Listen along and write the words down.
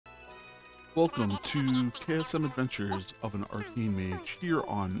Welcome to KSM Adventures of an Arcane Mage here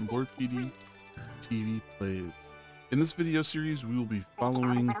on Lord PeteyTV Plays. In this video series, we will be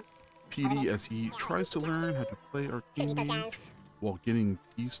following Petey as he tries to learn how to play Arcane Mage while getting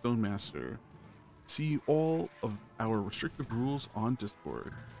Keystone Master. See all of our restrictive rules on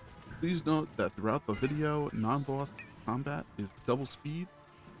Discord. Please note that throughout the video, non-boss combat is double speed,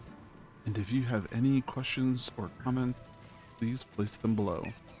 and if you have any questions or comments, please place them below.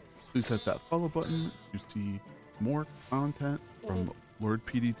 Please hit that follow button to see more content from Lord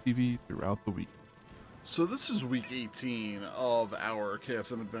PeteyTV throughout the week. So this is week 18 of our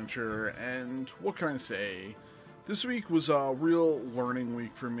KSM adventure, and what can I say? This week was a real learning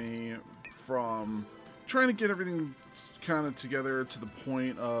week for me, from trying to get everything kind of together to the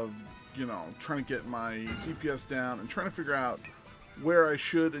point of, you know, trying to get my DPS down and trying to figure out where I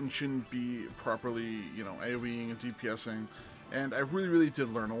should and shouldn't be properly, you know, AoEing and DPSing. And I really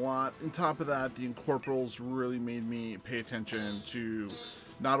did learn a lot. On top of that, the incorporals really made me pay attention to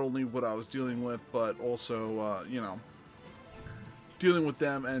not only what I was dealing with, but also, you know, dealing with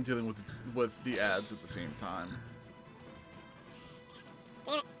them and dealing with the ads at the same time.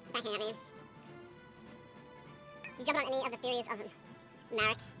 Damn it, backing at me. You jump on any of the theories of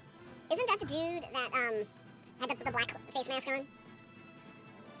Marek? Isn't that the dude that had the black face mask on?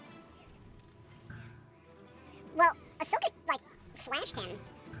 Well, Ahsoka like slashed him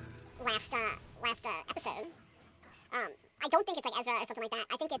last episode. I don't think it's like Ezra or something like that.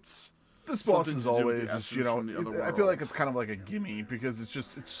 I think it's this boss is always, you know, I feel like it's kind of like a gimme because it's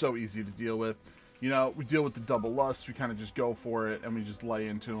so easy to deal with. You know, we deal with the double lust, we kind of just go for it and we just lay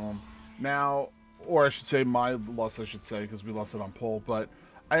into them. Now, or I should say my lust, I should say, because we lost it on pull, but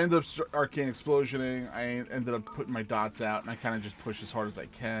I ended up arcane explosioning. I ended up putting my dots out and I kind of just push as hard as I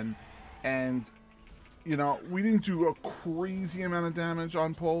can. And you know, we didn't do a crazy amount of damage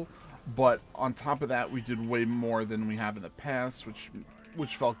on pull, but on top of that, we did way more than we have in the past,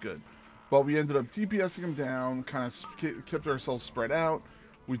 which felt good. But we ended up DPSing him down, kind of kept ourselves spread out.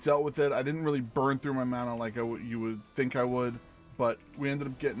 We dealt with it. I didn't really burn through my mana like you would think I would, but we ended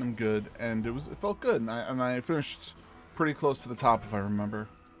up getting him good, and it felt good. And I finished pretty close to the top, if I remember.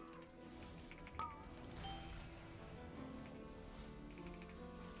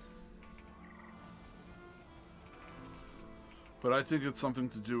 But I think it's something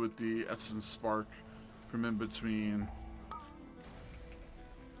to do with the Essence Spark from in between.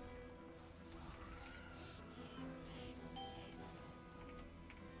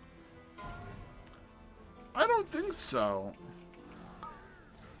 I don't think so.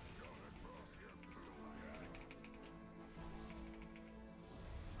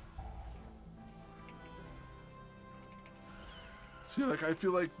 See, like, I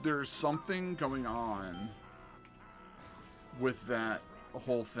feel like there's something going on with that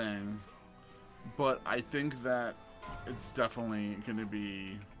whole thing, but I think that it's definitely going to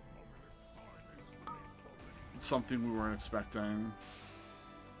be something we weren't expecting.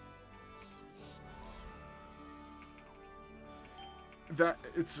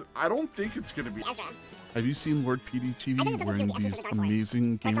 I don't think it's going to be. Ezra. Have you seen Lord PeteyTV wearing these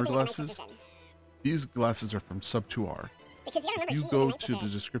amazing gamer glasses? These glasses are from Sub2R. You go to the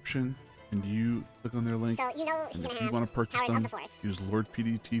description and you click on their link, so you know and if you want to purchase them, use Lord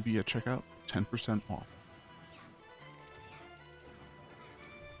PeteyTV at checkout, 10% off.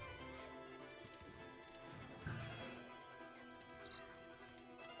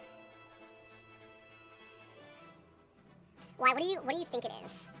 Why? What do you think it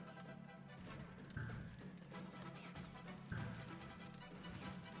is?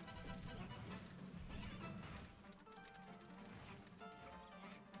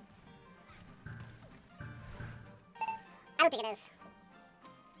 I don't think it is.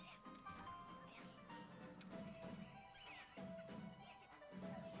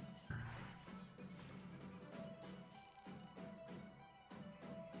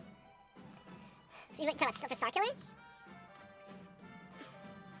 You wait, for Star Killer?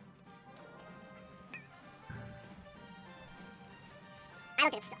 I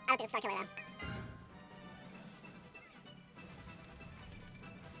don't think it's Star Killer though.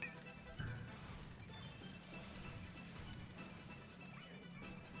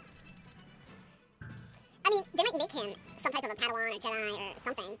 I mean, they might make him some type of a Padawan or Jedi or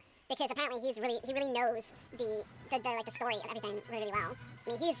something, because apparently he really knows the story of everything really well. I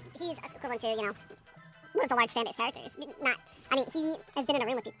mean, he's equivalent to, you know, one of the large fan base characters. I mean, he has been in a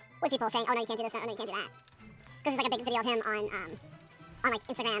room with people saying, "Oh no, you can't do this. Oh no, you can't do that." Because there's like a big video of him on like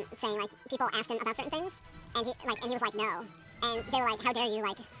Instagram saying, like, people asked him about certain things, and he was like, no, and they were like, how dare you,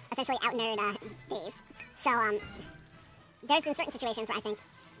 like, essentially out nerd Dave. So there's been certain situations where I think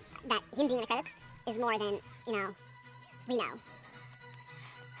that him being in the credits is more than, you know, we know.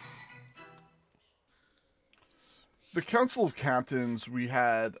 The Council of Captains, we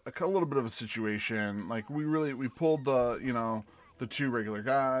had a little bit of a situation. Like, we pulled the, you know, the 2 regular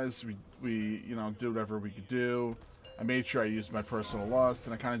guys. We, you know, did whatever we could do. I made sure I used my personal lust,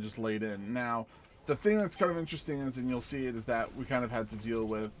 and I kind of just laid in. Now, the thing that's kind of interesting is, and you'll see it, is that we kind of had to deal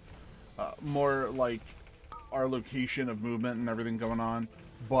with more, like, our location of movement and everything going on.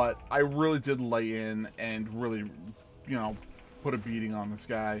 But I really did lay in and really, you know, put a beating on this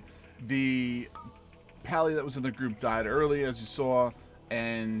guy. The Pally that was in the group died early, as you saw,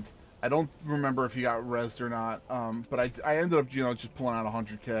 and I don't remember if he got rezzed or not, but I ended up, you know, just pulling out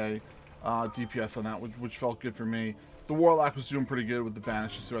 100k DPS on that, which felt good for me. The Warlock was doing pretty good with the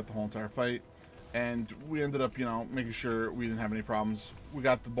banishes throughout the whole entire fight, and we ended up, you know, making sure we didn't have any problems. We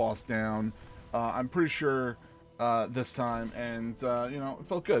got the boss down, I'm pretty sure, this time, and, you know, it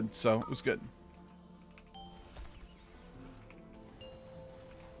felt good, so it was good.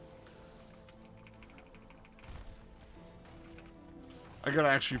 I gotta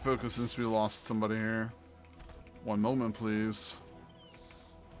actually focus since we lost somebody here. One moment, please.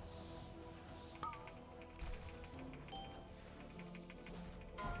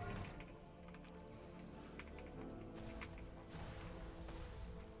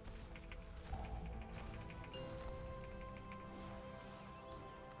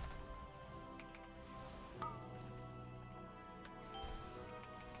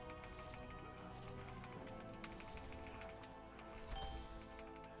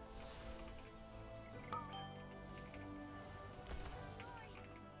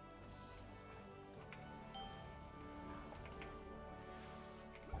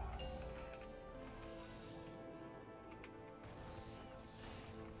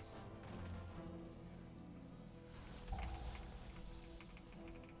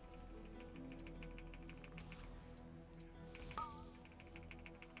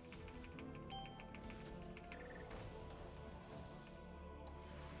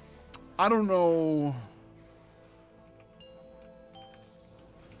 I don't know.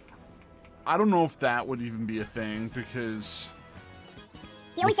 I don't know if that would even be a thing, because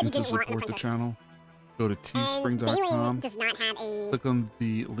He always said he to didn't want an support the apprentice. channel, go to And Balin teespring.com, does not have a click on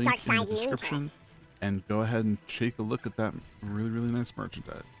the link dark in side the name to it. description, and go ahead and take a look at that really, really nice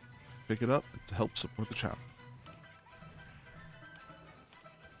merchandise. Pick it up to help support the channel.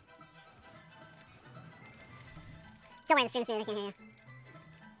 Don't worry, the stream's muted, they can't hear you.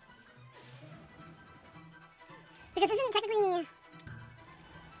 Because isn't it technically...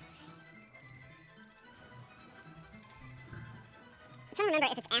 I'm trying to remember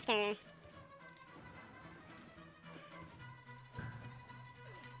if it's after...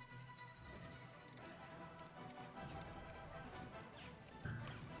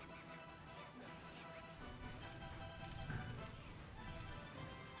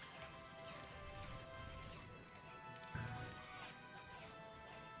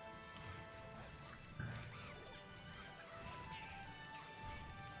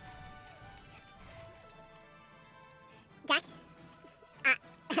 Dak?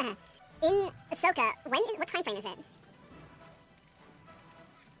 In Ahsoka, what time frame is it?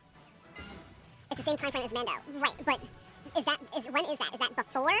 It's the same time frame as Mando. Right, but when is that? Is that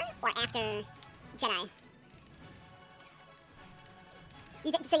before or after Jedi?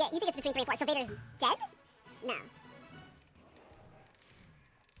 You think it's between 3 and 4. So Vader's dead? No.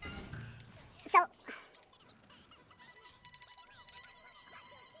 So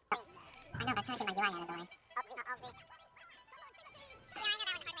I know, but I'm trying to get my UI out of the way.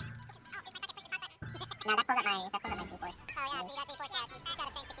 No, that pulls up my G-force. Oh yeah, you got G-force, yeah. You gotta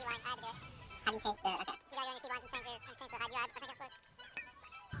change the keyline. I had to do it. How do you change the, okay. You gotta go in your keybinds and change the hide UI. I think that's what.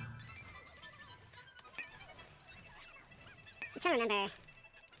 I'm trying to remember.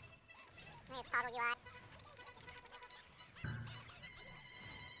 Maybe it's toggle UI.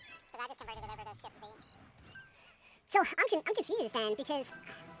 Because I just converted it over to Shift Z. So I'm confused then, because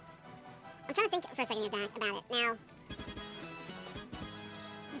I'm trying to think for a second here, Dak, about it. Now,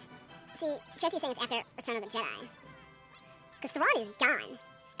 see, Chetty's saying it's after Return of the Jedi. Because Thrawn is gone.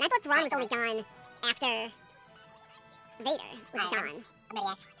 And I thought Thrawn was only gone after Vader was gone. I'm ready,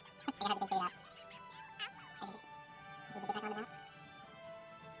 Ash. I gotta have everything figured out. Did you get back on the map?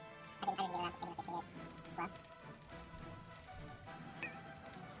 I didn't get around to taking a picture of it. Slow.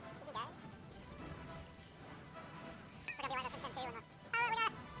 Did you go? We're gonna be like this in Gen 2 and the... Oh, we got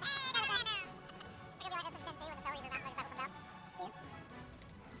it! Hey, got it now! We're gonna be like this in Gen 2 and the Bell Reaver mountain comes out. Yeah.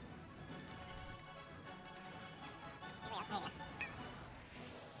 There we go.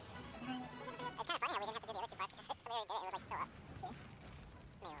 Nice. It's kind of funny how we didn't have to do the other 2 parts because somebody already did it and it was like still up. Yeah.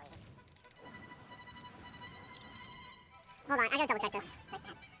 Maybe we'll leave it. Hold on, I gotta double check this.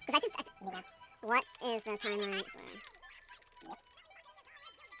 Because I think... What is the timeline for...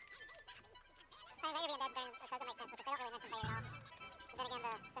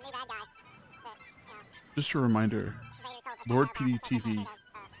 Just a reminder, Lord PeteyTV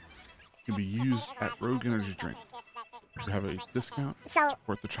can be used at Rogue Energy Drink. If you have a discount,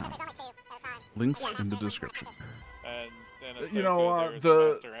 support the channel. Links in the description. You know,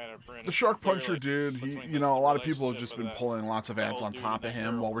 the Shark Puncher dude, you know, a lot of people have just been pulling lots of ads on top of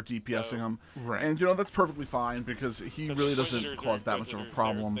him while we're DPSing him. Right. And, you know, that's perfectly fine because he really doesn't cause that much of a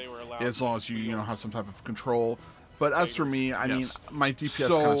problem as long as you know, have some type of control. But as for me, I mean, my DPS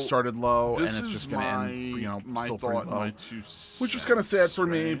kind of started low, and it's just going to end, you know, still pretty low. Which was kind of sad for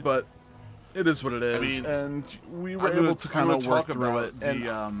me, but it is what it is. I mean, and we were able to kind of work through it.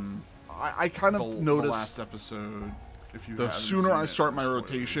 And I kind of noticed the last episode, if you the sooner I start my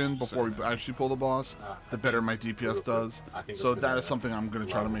rotation before we actually pull the boss, the better my DPS does. So that is something I'm going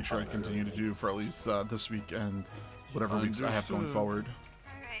to try to make sure I continue to do for at least this week and whatever weeks I have going forward.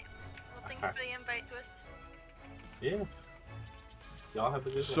 Alright. Well, thank you for the invite, Twist. Yeah. Y'all have a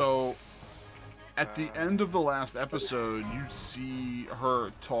good one. So, at the end of the last episode, you see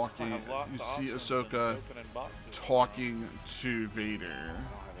her talking, you see Ahsoka talking to Vader.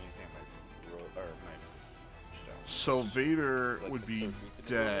 So Vader would be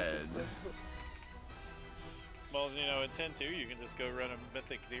dead. Well, you know, in 10-2, you can just go run a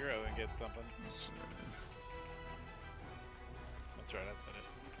Mythic 0 and get something. That's right, that's it.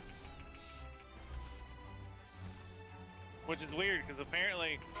 Which is weird, because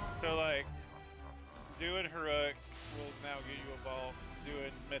apparently, so like, doing heroics will now get you a vault,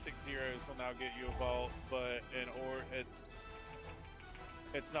 doing Mythic Zeros will now get you a vault, but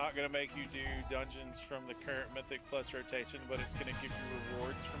it's not going to make you do dungeons from the current Mythic Plus rotation, but it's going to give you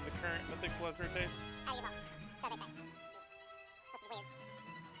rewards from the current Mythic Plus rotation.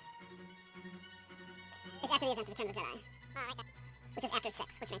 It's after the events of Return of the Jedi. Which is after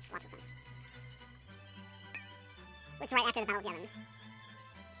 6, which makes logical sense. Which is right after the Battle of Yavin.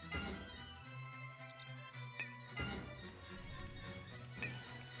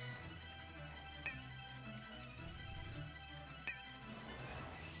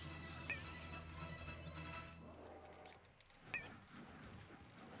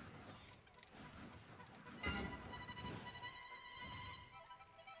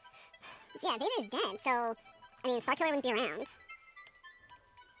 So yeah, Vader's dead, so, I mean, Starkiller wouldn't be around.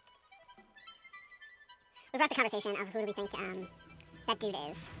 We brought the conversation of who do we think that dude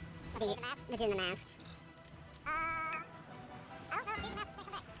is. The dude in the mask. I don't know if dude in the mask is gonna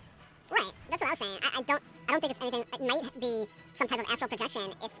come back. Right, that's what I was saying. I don't think it's anything. It might be some type of astral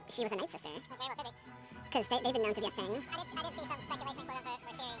projection if she was a Night Sister. Because they've been known to be a thing. I did see some speculation, quote unquote,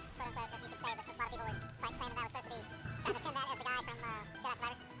 or theory, quote unquote, that you could say, but a lot of people were like saying that was supposed to be trying to pin that as the guy from Jedi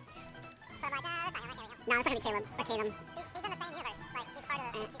Survivor. So I'm like, that's not him, no, it's not gonna be Caleb. He's in the same universe. Like, he's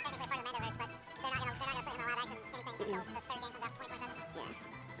technically part of the Mandoverse, but they're not gonna put him in a live action anything until the third game comes out, 2027. Yeah.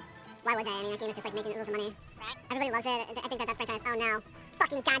 Why would they? I mean, that game is just like making oodles of money. Right. Everybody loves it. I think that franchise. Oh no.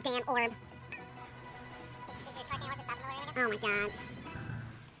 Fucking goddamn orb. Did your Arcane orb just stop in the middle of the arena? Oh my god.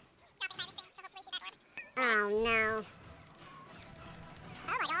 Dropping behind the stream, so hopefully see that orb. Oh no.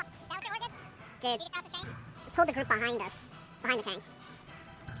 Oh my god. That what your orb did? Dude. Shoot across the screen? Pulled the group behind us. Behind the tank.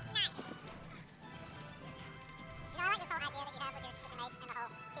 Nice. You know, I like this whole idea that you have with your mage and the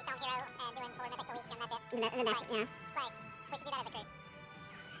whole keystone hero and doing 4 mythics a week and that's it. The best, yeah. Like, we should do that as a group.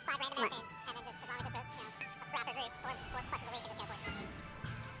 5 random ass games, and then just, as long as it's a, you know, a proper group, 4 plus of the week and just go for it.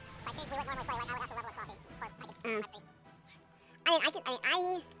 Like, games we would normally play right now, we have to level up coffee. Or I could,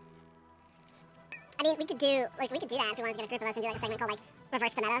 I mean, we could do that if we wanted to get a group of us and do like a segment called like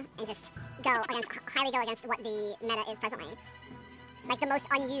Reverse the Meta and just go against, highly go against what the meta is presently. Like the most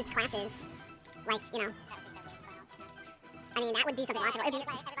unused classes, like, you know. I mean, that would be something logical. It'd be,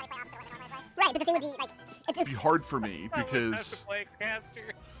 everybody play opposite what they normally play. Right, but the thing would be like, it'd be hard for me because,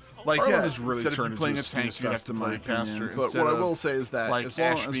 Like, Harlan yeah, is really instead of turned playing into a tank, snooze you'd have fest to in play my a caster. opinion. But what I will say is that like as long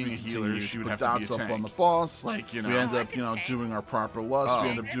Ash as being we a healer, continue she to would put have to be dots a up tank. on the boss, Like, you know, we end up, you know, doing our proper lust. We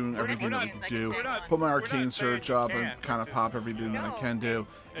end up doing everything that we can do. Put my Arcane Surge up and kind of pop everything that I can do.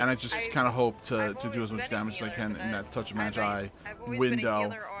 And I just kind of hope to do as much damage as I can in that Touch of Magi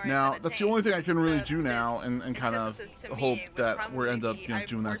window. Now, that's the only thing I can really do now, and kind of hope that we end up, you know,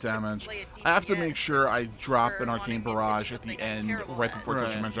 doing that damage. I have to make sure I drop an Arcane Barrage at the end, right before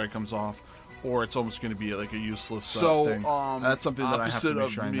Touch of Magi comes off. or it's almost going to be like a useless So, thing. That's something that I have to opposite make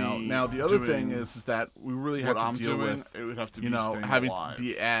of sure I me know. Now, the other thing doing is that we really had what to I'm deal doing, with, it would have to be you know, staying having alive.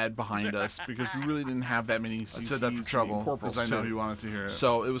 the ad behind us because we really didn't have that many CCs. I said that for trouble corporals because I know too. he wanted to hear it.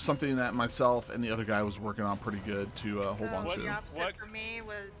 So it was something that myself and the other guy was working on pretty good to hold on So to. the opposite for me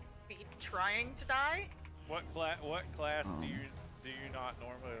was be trying to die. What class do you not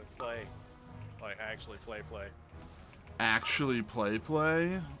normally play? Like actually play? Actually play?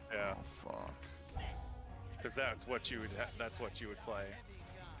 Yeah. Oh, fuck. Because that's what you would play.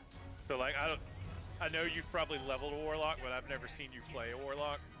 So like I know you've probably leveled a warlock, but I've never seen you play a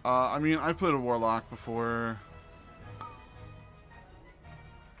warlock. I mean, I played a warlock before.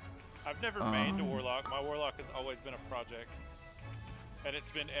 I've never mained a warlock. My warlock has always been a project, and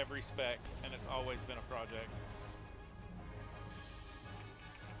it's been every spec, and it's always been a project.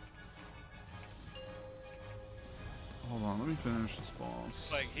 Hold on, let me finish this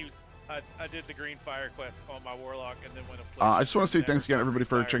boss. Like I did the green fire quest on my warlock, and then when I just want to say thanks again, everybody,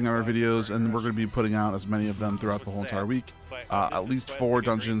 for checking out our videos, and we're going to be putting out as many of them throughout the whole entire week. At least 4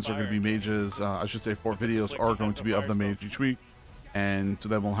 dungeons are going to be mages. I should say 4 videos are going to be of the mage each week, and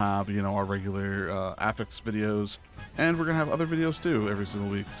then we'll have, you know, our regular affix videos, and we're going to have other videos too every single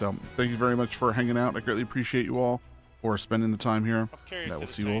week. So thank you very much for hanging out. I greatly appreciate you all for spending the time here. And I will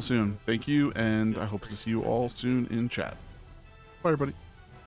see you all soon. Thank you, and I hope to see you all soon in chat. Bye, everybody.